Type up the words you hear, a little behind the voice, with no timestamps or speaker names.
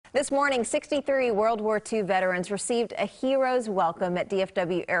This morning, 63 World War II veterans received a hero's welcome at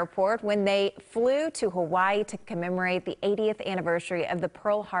DFW Airport when they flew to Hawaii to commemorate the 80th anniversary of the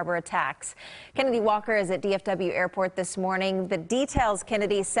Pearl Harbor attacks. Kennedy Walker is at DFW Airport this morning. The details,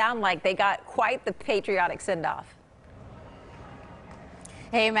 Kennedy, sound like they got quite the patriotic send-off.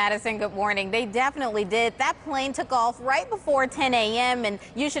 Hey, Madison, good morning. They definitely did. That plane took off right before 10 a.m. and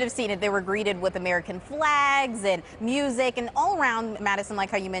you should have seen it. They were greeted with American flags and music and all around, Madison, like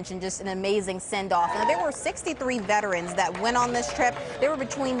how you mentioned, just an amazing send-off. Now, there were 63 veterans that went on this trip. They were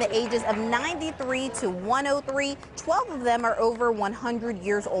between the ages of 93 to 103. 12 of them are over 100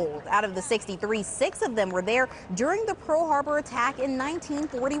 years old. Out of the 63, 6 of them were there during the Pearl Harbor attack in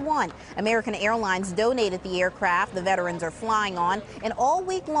 1941. American Airlines donated the aircraft the veterans are flying on, and all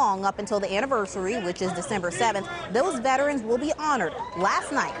week long up until the anniversary, which is December 7th, those veterans will be honored.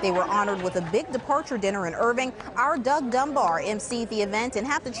 Last night, they were honored with a big departure dinner in Irving. Our Doug Dunbar emceed the event and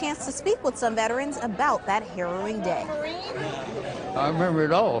had the chance to speak with some veterans about that harrowing day. I remember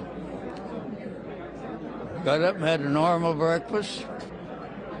it all. Got up and had a normal breakfast.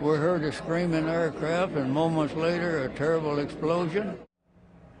 We heard a screaming aircraft, and moments later, a terrible explosion.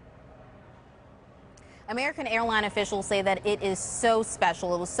 American airline officials say that it is so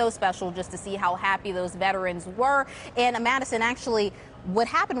special. It was so special just to see how happy those veterans were. And Madison, actually, what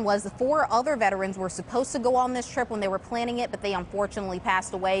happened was the 4 other veterans were supposed to go on this trip when they were planning it, but they unfortunately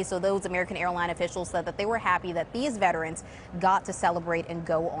passed away. So those American airline officials said that they were happy that these veterans got to celebrate and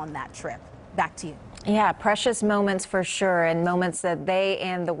go on that trip. Back to you. Yeah, precious moments for sure, and moments that they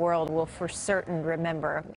and the world will for certain remember.